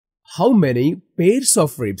How many pairs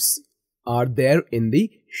of ribs are there in the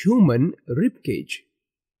human rib cage?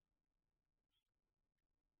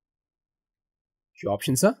 Your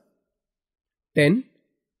options are 10,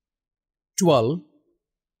 12,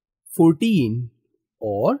 14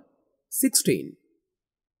 or 16.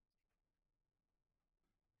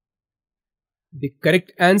 The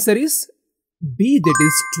correct answer is B, that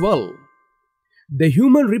is 12. The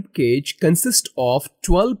human rib cage consists of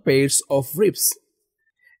 12 pairs of ribs.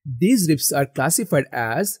 These ribs are classified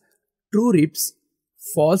as true ribs,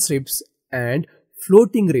 false ribs and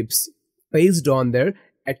floating ribs based on their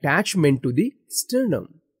attachment to the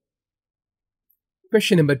sternum.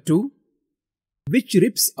 Question number 2. Which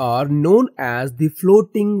ribs are known as the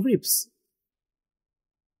floating ribs?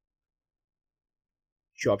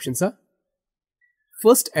 Your options are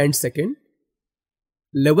 1st and 2nd,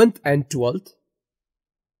 11th and 12th,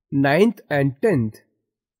 9th and 10th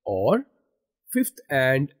or 5th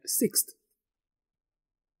and 6th.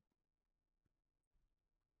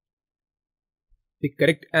 The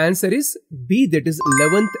correct answer is B, that is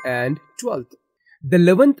 11th and 12th. The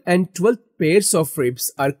 11th and 12th pairs of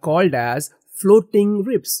ribs are called as floating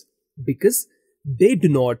ribs because they do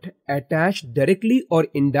not attach directly or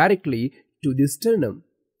indirectly to the sternum,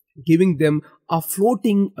 giving them a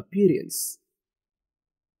floating appearance.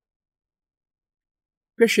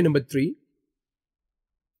 Question number 3.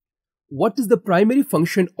 What is the primary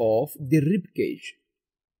function of the rib cage?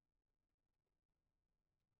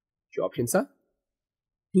 Your options are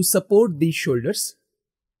to support the shoulders,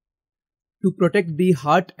 to protect the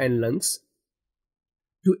heart and lungs,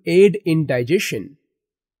 to aid in digestion,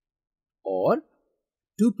 or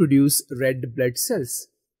to produce red blood cells.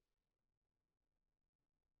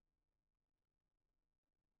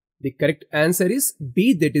 The correct answer is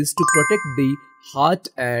B, that is to protect the heart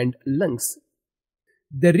and lungs.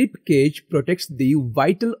 The rib cage protects the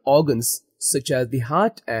vital organs such as the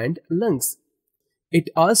heart and lungs. It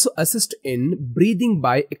also assists in breathing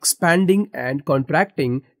by expanding and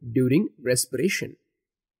contracting during respiration.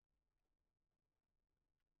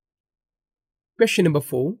 Question number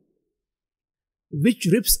 4. Which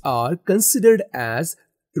ribs are considered as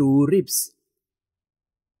true ribs?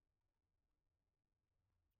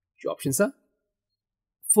 Your options are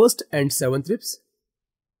 1st and 7th ribs,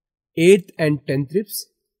 8th and 10th ribs,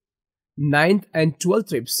 9th and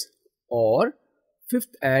 12th ribs or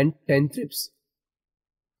 5th and 10th ribs.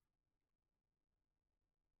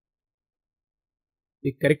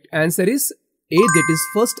 The correct answer is A, that is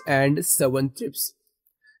 1st and 7th ribs.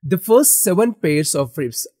 The first 7 pairs of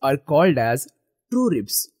ribs are called as true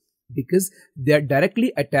ribs because they are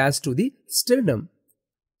directly attached to the sternum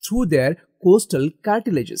through their costal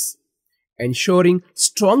cartilages, ensuring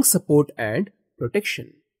strong support and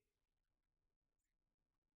protection.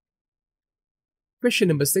 Question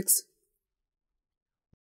number 6.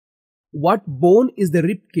 What bone is the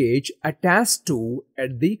rib cage attached to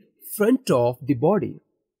at the front of the body?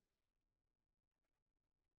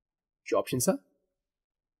 Your options are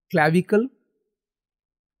clavicle,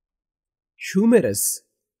 humerus,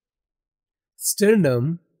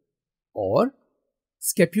 sternum or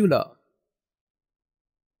scapula.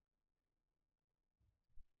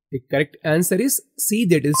 The correct answer is C,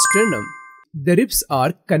 that is sternum. The ribs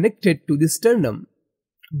are connected to the sternum,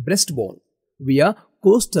 breastbone, via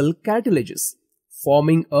costal cartilages,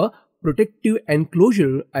 forming a protective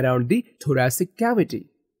enclosure around the thoracic cavity.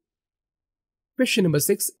 Question number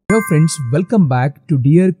 6. Hello friends, welcome back to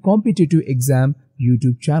Dear Competitive Exam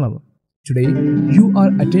YouTube channel. Today you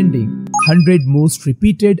are attending 100 most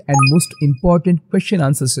repeated and most important question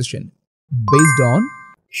answer session based on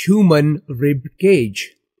human rib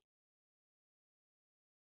cage.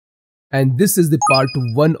 And this is the part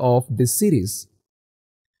 1 of this series.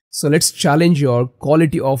 So let's challenge your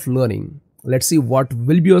quality of learning. Let's see what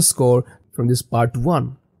will be your score from this part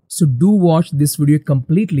 1. So do watch this video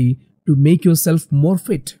completely to make yourself more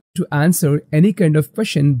fit to answer any kind of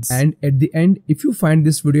question. And at the end, if you find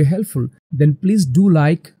this video helpful, then please do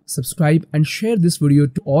like, subscribe and share this video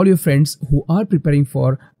to all your friends who are preparing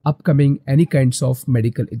for upcoming any kinds of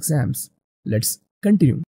medical exams. Let's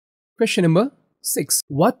continue. Question number 6.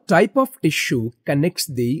 What type of tissue connects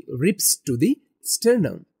the ribs to the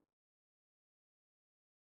sternum?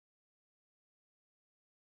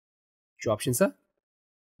 Your options are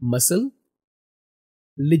muscle,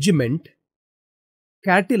 ligament,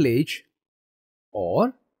 cartilage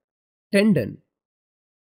or tendon.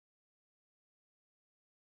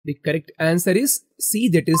 The correct answer is C,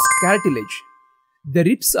 that is cartilage. The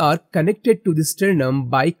ribs are connected to the sternum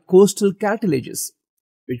by costal cartilages,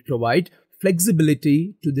 which provide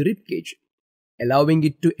flexibility to the rib cage, allowing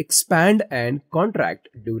it to expand and contract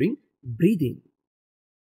during breathing.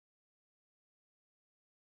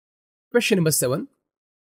 Question number 7.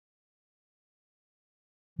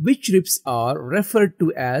 Which ribs are referred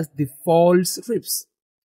to as the false ribs?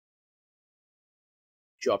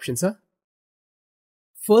 Your options are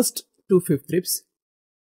 1st to 5th ribs,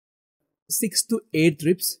 6th to 8th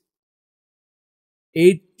ribs,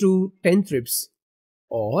 8th to 10th ribs,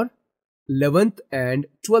 or 11th and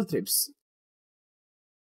 12th ribs.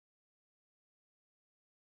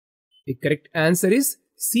 The correct answer is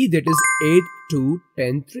C, that is 8th to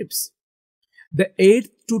 10th ribs. The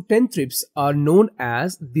 8th to 10th ribs are known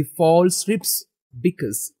as the false ribs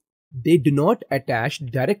because they do not attach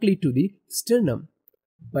directly to the sternum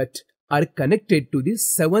but are connected to the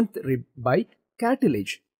 7th rib by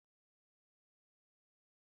cartilage.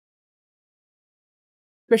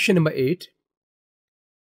 Question number 8.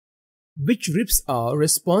 Which ribs are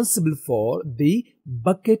responsible for the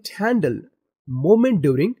bucket handle movement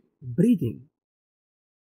during breathing?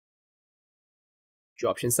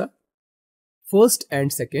 Your options are 1st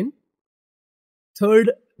and 2nd, 3rd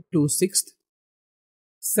to 6th,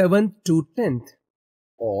 7th to 10th,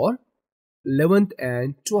 or 11th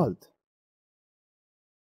and 12th.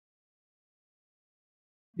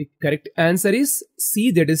 The correct answer is C,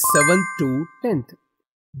 that is 7th to 10th.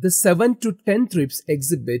 The 7th to 10th ribs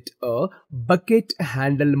exhibit a bucket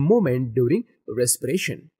handle movement during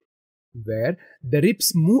respiration, where the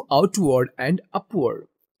ribs move outward and upward,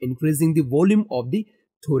 increasing the volume of the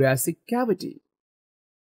thoracic cavity.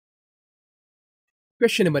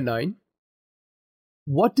 Question number 9.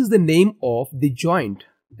 What is the name of the joint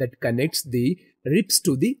that connects the ribs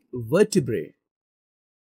to the vertebrae?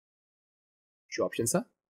 Your options are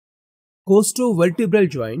costovertebral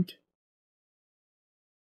joint,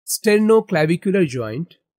 sternoclavicular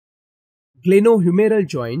joint, glenohumeral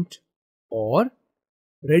joint, or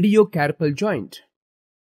radiocarpal joint.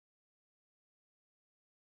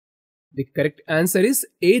 The correct answer is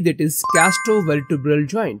A, that is costovertebral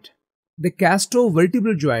joint. The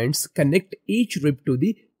costovertebral joints connect each rib to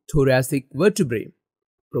the thoracic vertebrae,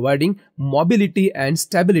 providing mobility and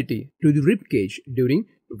stability to the rib cage during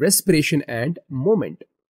respiration and movement.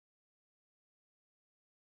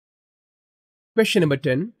 Question number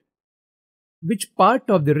 10. Which part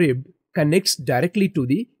of the rib connects directly to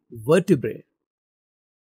the vertebrae?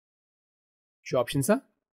 Your options are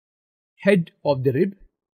head of the rib,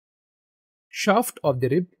 shaft of the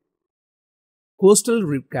rib, costal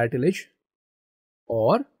rib cartilage,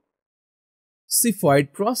 or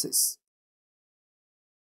xiphoid process.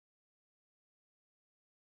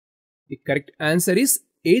 The correct answer is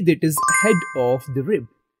A, that is head of the rib.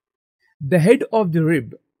 The head of the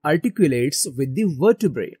rib articulates with the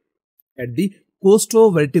vertebrae at the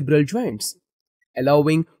costovertebral joints,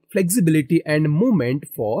 allowing flexibility and movement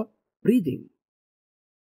for breathing.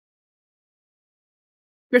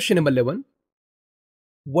 Question number 11.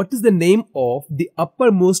 What is the name of the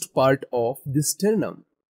uppermost part of the sternum?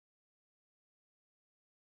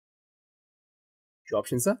 Your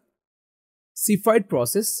options are xiphoid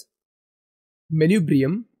process,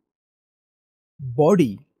 manubrium,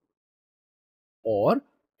 body, or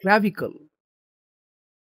clavicle.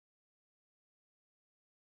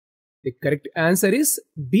 The correct answer is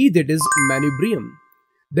B, that is manubrium.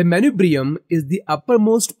 The manubrium is the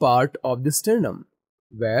uppermost part of the sternum,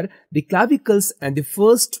 where the clavicles and the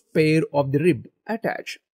first pair of the rib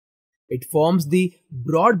attach. It forms the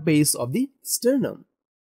broad base of the sternum.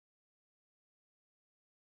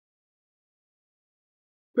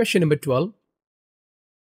 Question number 12.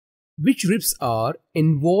 Which ribs are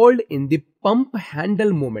involved in the pump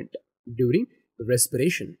handle movement during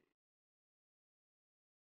respiration?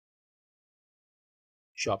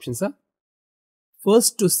 Your options are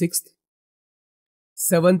 1st to 6th,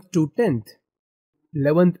 7th to 10th,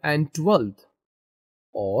 11th and 12th,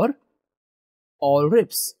 or all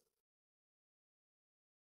ribs.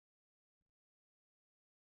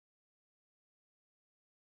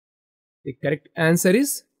 The correct answer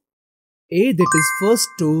is A, that is 1st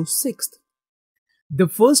to 6th. The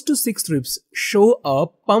 1st to 6th ribs show a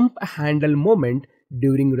pump handle movement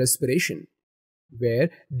during respiration,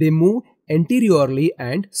 where they move anteriorly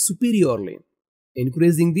and superiorly,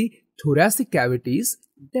 increasing the thoracic cavity's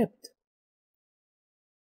depth.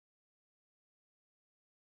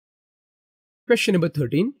 Question number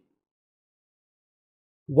 13.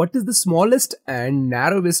 What is the smallest and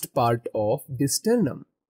narrowest part of the sternum?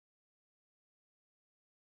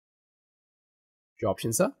 Your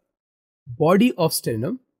options are body of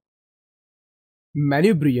sternum,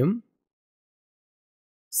 manubrium,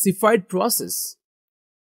 xiphoid process,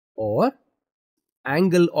 or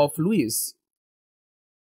angle of Lewis.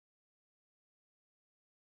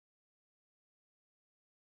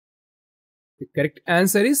 The correct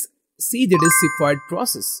answer is C, that is 𝗲𝑵𝗔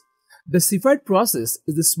process. The 𝗲𝑵𝗔 process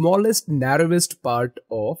is the smallest, narrowest part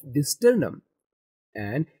of the sternum,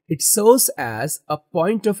 and it serves as a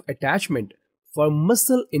point of attachment for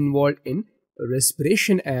muscle involved in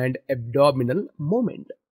respiration and abdominal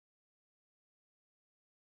movement.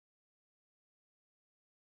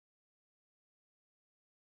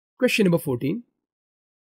 Question number 14.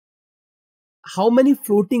 How many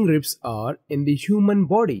floating ribs are in the human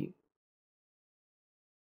body?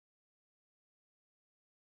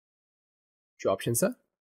 Your options are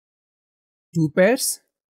 2 pairs,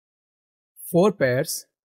 4 pairs,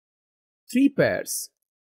 3 pairs,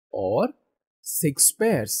 or 6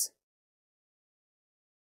 pairs.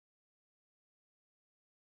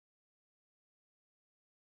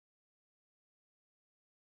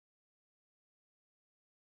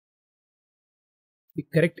 The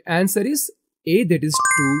correct answer is A, that is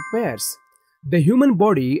 2 pairs. The human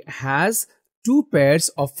body has 2 pairs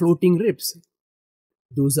of floating ribs.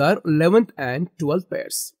 Those are 11th and 12th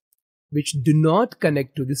pairs, which do not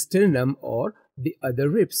connect to the sternum or the other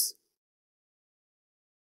ribs.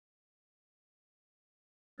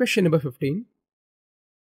 Question number 15.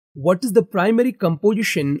 What is the primary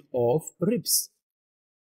composition of ribs?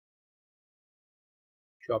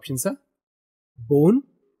 Your options are bone,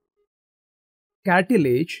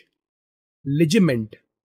 cartilage, ligament,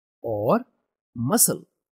 or muscle.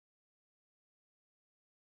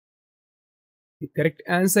 The correct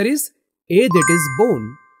answer is A, that is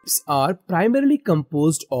bone. Ribs are primarily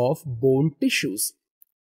composed of bone tissues,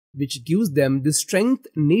 which gives them the strength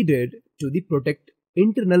needed to protect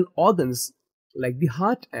internal organs like the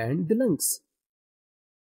heart and the lungs.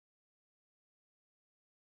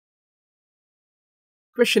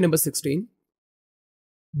 Question number 16.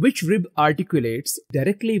 Which rib articulates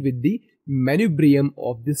directly with the manubrium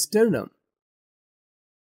of the sternum?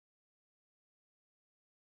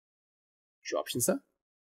 Your options are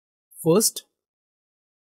first,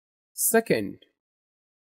 second,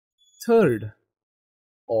 third,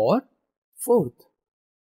 or fourth.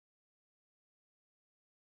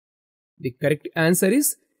 The correct answer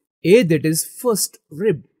is A, that is first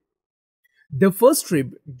rib. The first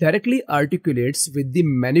rib directly articulates with the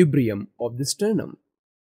manubrium of the sternum,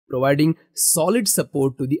 providing solid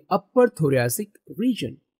support to the upper thoracic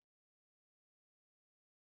region.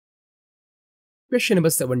 Question number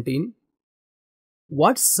 17.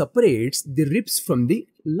 What separates the ribs from the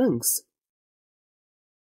lungs?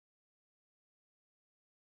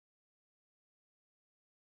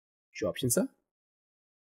 Your options are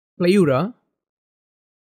pleura,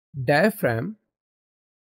 diaphragm,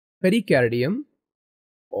 pericardium,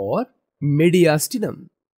 or mediastinum.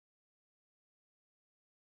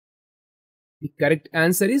 The correct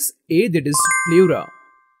answer is A, that is pleura.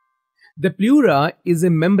 The pleura is a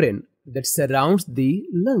membrane that surrounds the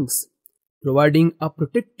lungs, providing a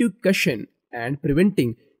protective cushion and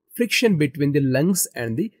preventing friction between the lungs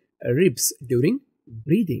and the ribs during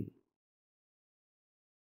breathing.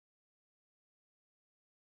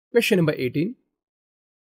 Question number 18.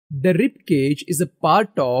 The rib cage is a part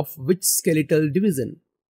of which skeletal division?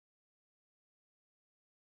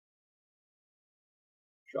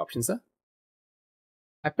 Your options are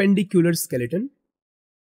appendicular skeleton,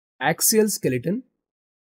 axial skeleton,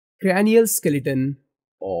 cranial skeleton,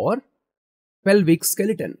 or pelvic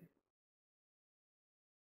skeleton.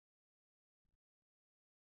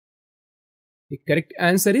 The correct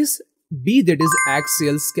answer is B, that is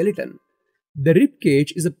axial skeleton. The rib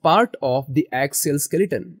cage is a part of the axial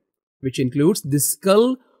skeleton, which includes the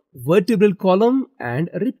skull, vertebral column, and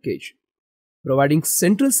rib cage, providing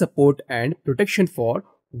central support and protection for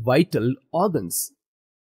vital organs.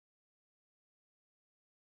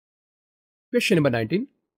 Question number 19.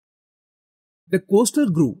 The costal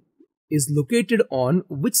groove is located on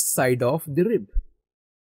which side of the rib?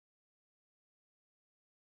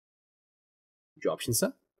 Your options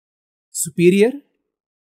are superior,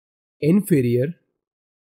 inferior,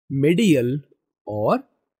 medial, or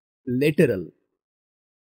lateral.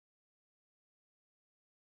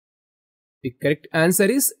 The correct answer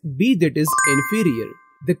is B, that is inferior.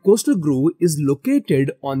 The costal groove is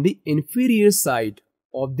located on the inferior side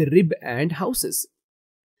of the rib and houses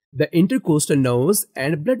the intercostal nerves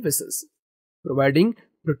and blood vessels, providing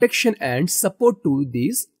protection and support to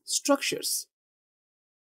these structures.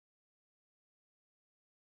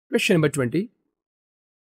 Question number 20.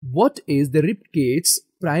 What is the rib cage's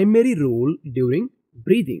primary role during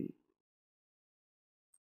breathing?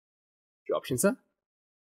 Your options are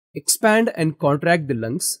expand and contract the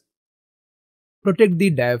lungs, protect the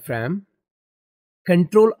diaphragm,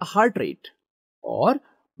 control heart rate, or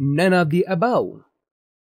none of the above.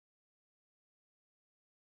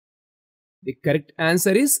 The correct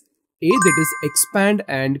answer is A, that is expand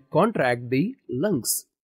and contract the lungs.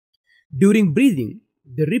 During breathing,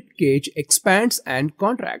 the rib cage expands and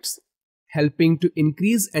contracts, helping to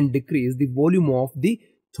increase and decrease the volume of the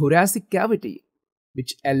thoracic cavity,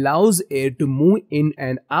 which allows air to move in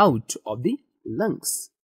and out of the lungs.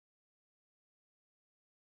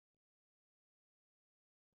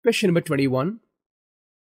 Question number 21.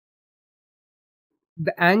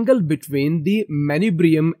 The angle between the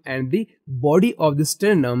manubrium and the body of the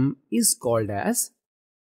sternum is called as?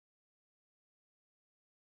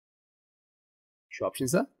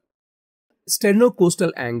 Options are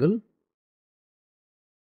sternocostal angle,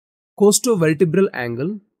 costovertebral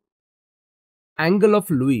angle, angle of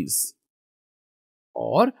Lewis,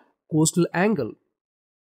 or costal angle.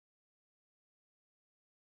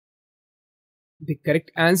 The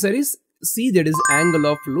correct answer is C, that is angle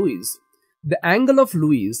of Lewis. The angle of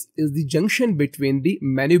Lewis is the junction between the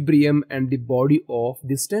manubrium and the body of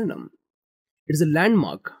the sternum. It is a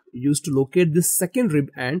landmark used to locate the second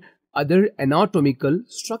rib and other anatomical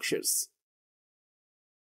structures.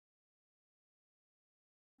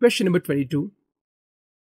 Question number 22.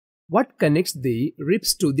 What connects the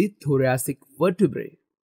ribs to the thoracic vertebrae?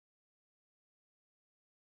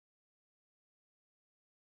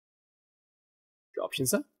 The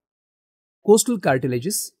options are costal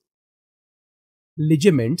cartilages,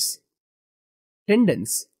 ligaments,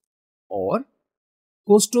 tendons, or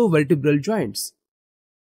costovertebral joints.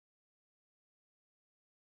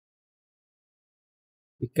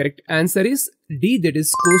 The correct answer is D, that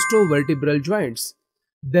is costovertebral joints.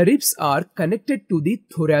 The ribs are connected to the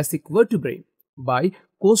thoracic vertebrae by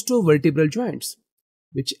costovertebral joints,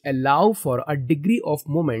 which allow for a degree of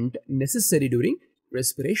movement necessary during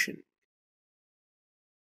respiration.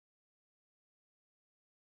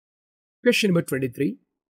 Question number 23.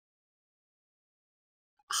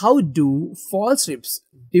 How do false ribs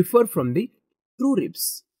differ from the true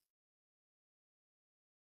ribs?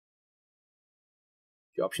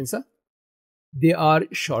 The options are they are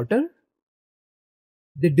shorter,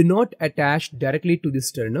 they do not attach directly to the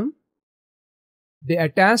sternum, they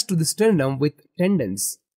attach to the sternum with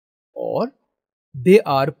tendons, or they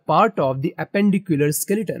are part of the appendicular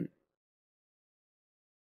skeleton.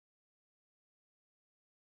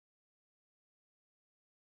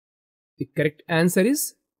 The correct answer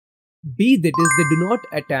is B, that is they do not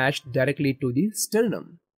attach directly to the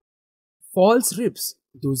sternum. False ribs,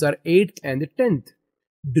 those are 8th and the 10th,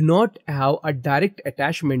 do not have a direct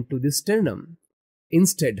attachment to the sternum.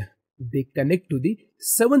 Instead, they connect to the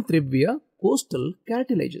 7th rib via costal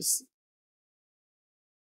cartilages.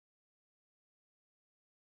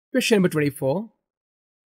 Question number 24.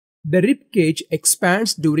 The rib cage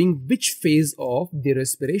expands during which phase of the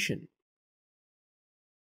respiration?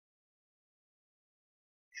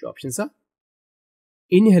 Options are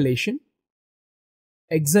inhalation,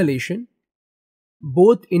 exhalation,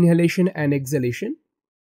 both inhalation and exhalation,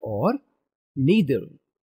 or neither.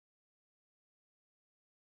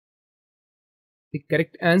 The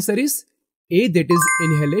correct answer is A, that is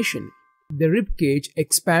inhalation. The rib cage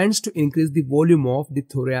expands to increase the volume of the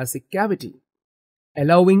thoracic cavity,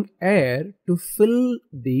 allowing air to fill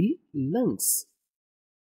the lungs.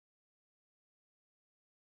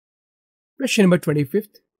 Question number 25.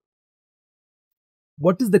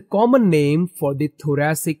 What is the common name for the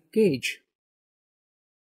thoracic cage?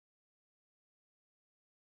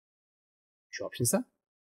 Options are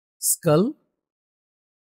skull,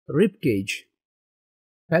 rib cage,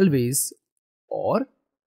 pelvis, or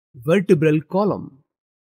vertebral column.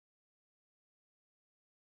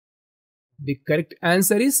 The correct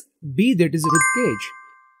answer is B, that is rib cage.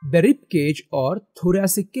 The rib cage or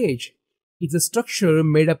thoracic cage is a structure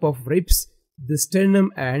made up of ribs, the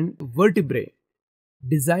sternum and vertebrae,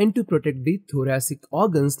 designed to protect the thoracic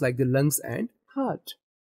organs like the lungs and heart.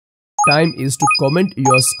 Time is to comment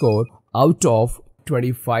your score out of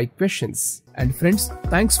 25 questions. And friends,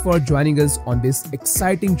 thanks for joining us on this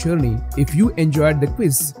exciting journey. If you enjoyed the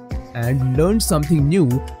quiz and learned something new,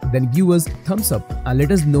 then give us a thumbs up and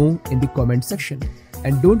let us know in the comment section.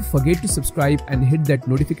 And don't forget to subscribe and hit that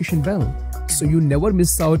notification bell so you never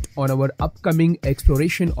miss out on our upcoming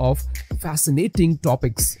exploration of fascinating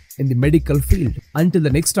topics in the medical field. Until the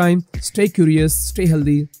next time, stay curious, stay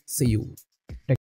healthy, see you.